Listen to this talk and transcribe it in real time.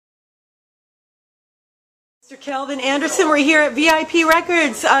Mr. Kelvin Anderson, we're here at VIP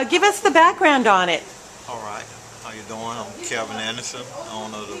Records. Give us the background on it. All right, how you doing? I'm Kelvin Anderson,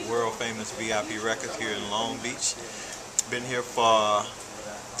 owner of the world famous VIP Records here in Long Beach. Been here for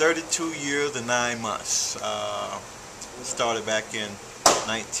 32 years and 9 months. Started back in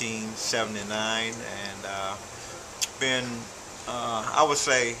 1979 and been, I would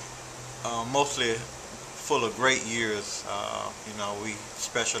say, mostly full of great years. You know, we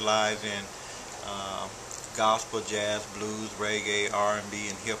specialize in gospel, jazz, blues, reggae, R&B,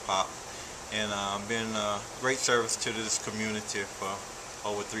 and hip-hop, and been a great service to this community for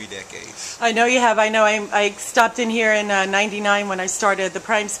over 3 decades. I know you have. I know I stopped in here in '99 when I started the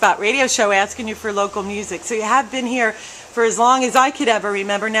ThePrimeSpot radio show asking you for local music. So you have been here for as long as I could ever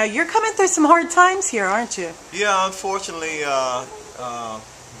remember. Now you're coming through some hard times here, aren't you? Yeah, unfortunately,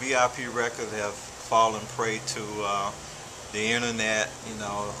 VIP Records have fallen prey to the internet, you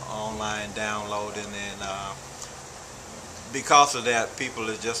know, online downloading, and because of that, people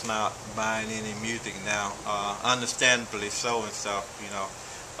are just not buying any music now, understandably so and stuff, you know.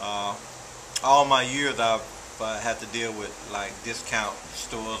 All my years I've had to deal with like discount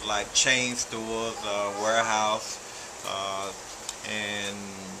stores, like chain stores, warehouse, and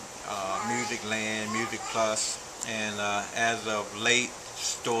Music Land, Music Plus, and as of late,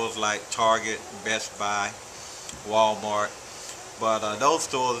 stores like Target, Best Buy, Walmart. But those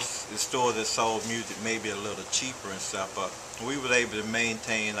stores, the stores that sold music maybe a little cheaper and stuff, but we were able to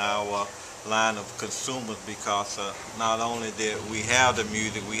maintain our line of consumers because not only did we have the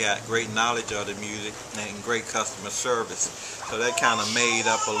music, we had great knowledge of the music and great customer service. So that kind of made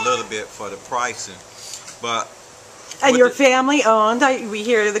up a little bit for the pricing. But and your family owned. We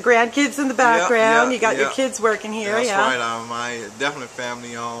hear the grandkids in the background. Yeah, you got your kids working here. That's yeah, right. My definitely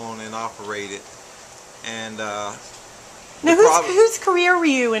family owned and operated. And now, whose career were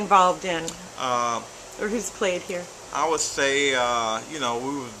you involved in, or who's played here? I would say, you know,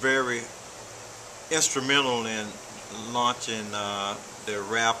 we were very instrumental in launching the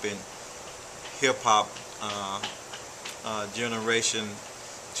rap and hip-hop generation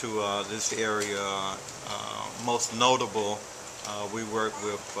to this area. Most notable, we worked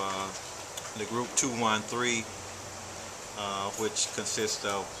with the group 213, which consists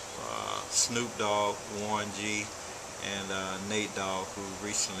of Snoop Dogg, Warren G, and Nate Dogg, who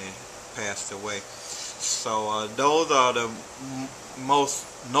recently passed away. So those are the most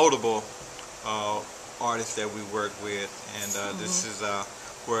notable artists that we work with, and this is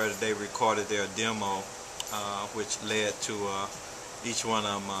where they recorded their demo, which led to each one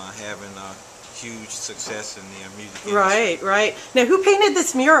of them having a huge success in their music industry. Right, right. Now, who painted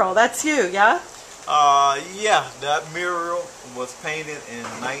this mural? That's you, yeah? Yeah, that mural was painted in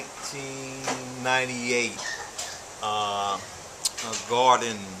 1998.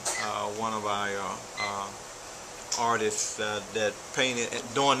 Garden, one of our artists that painted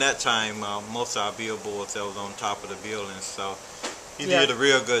during that time most of our billboards that was on top of the building, so he did a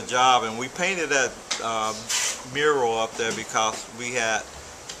real good job. And we painted that mural up there because we had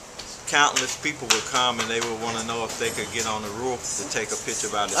countless people would come and they would want to know if they could get on the roof to take a picture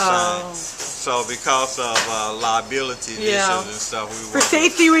by the sign. So because of liability issues and stuff, for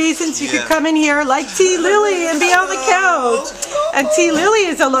safety reasons, you could come in here like T-Lilly and be on the couch. And T-Lilly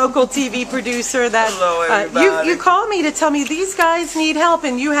is a local TV producer that you called me to tell me these guys need help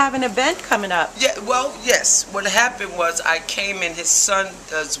and you have an event coming up. Yeah, well, yes. What happened was I came in, his son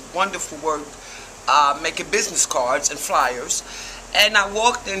does wonderful work making business cards and flyers. And I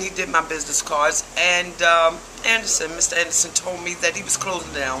walked in, he did my business cards, and Mr. Anderson told me that he was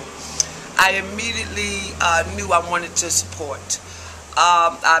closing down. I immediately knew I wanted to support.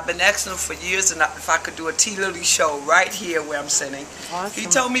 I've been asking him for years and if I could do a T-Lilly show right here where I'm sitting. Awesome. He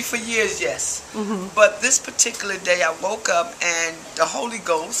told me for years, yes. But this particular day I woke up and the Holy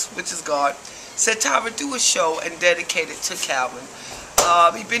Ghost, which is God, said, Tyra, do a show and dedicate it to Calvin.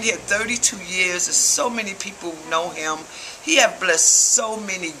 He's been here 32 years. There's so many people who know him. He has blessed so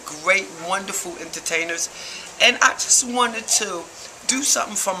many great, wonderful entertainers. And I just wanted to do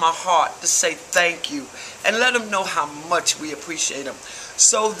something from my heart to say thank you and let them know how much we appreciate him.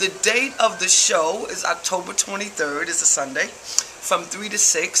 So the date of the show is October 23rd. It's a Sunday from 3 to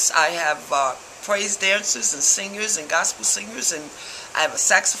 6. I have praise dancers and singers and gospel singers, and I have a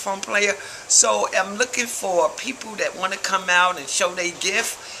saxophone player. So I'm looking for people that want to come out and show their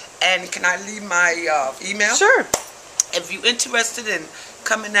gift. And can I leave my email? Sure. If you're interested in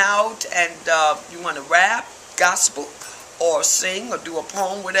coming out and you want to rap, gospel, or sing, or do a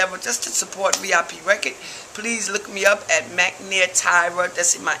poem, whatever, just to support VIP Record, please look me up at McNair Tyra.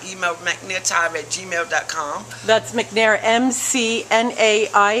 That's in my email, McNairTyra@gmail.com. That's McNair,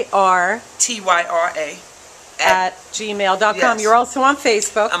 McNair. Tyra. @gmail.com. Yes. You're also on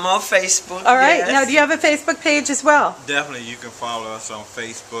Facebook. I'm on Facebook. All right. Yes. Now, do you have a Facebook page as well? Definitely, you can follow us on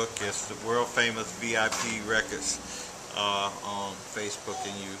Facebook. It's the world famous VIP Records on Facebook,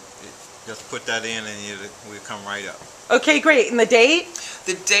 and you just put that in, and we'll come right up. Okay, great. And the date?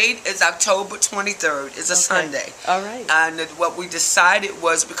 The date is October 23rd. It's a Sunday. All right. And what we decided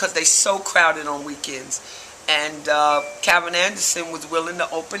was, because they're so crowded on weekends, and Kelvin Anderson was willing to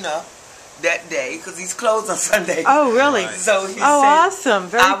open up that day because he's closed on Sunday. Oh, really? Right. So he said, awesome.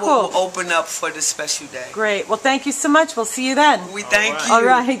 Very I cool. will open up for this special day. Great. Well, thank you so much. We'll see you then. We thank you. All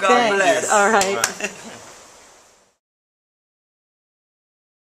right. God Thanks. bless. All right. All right.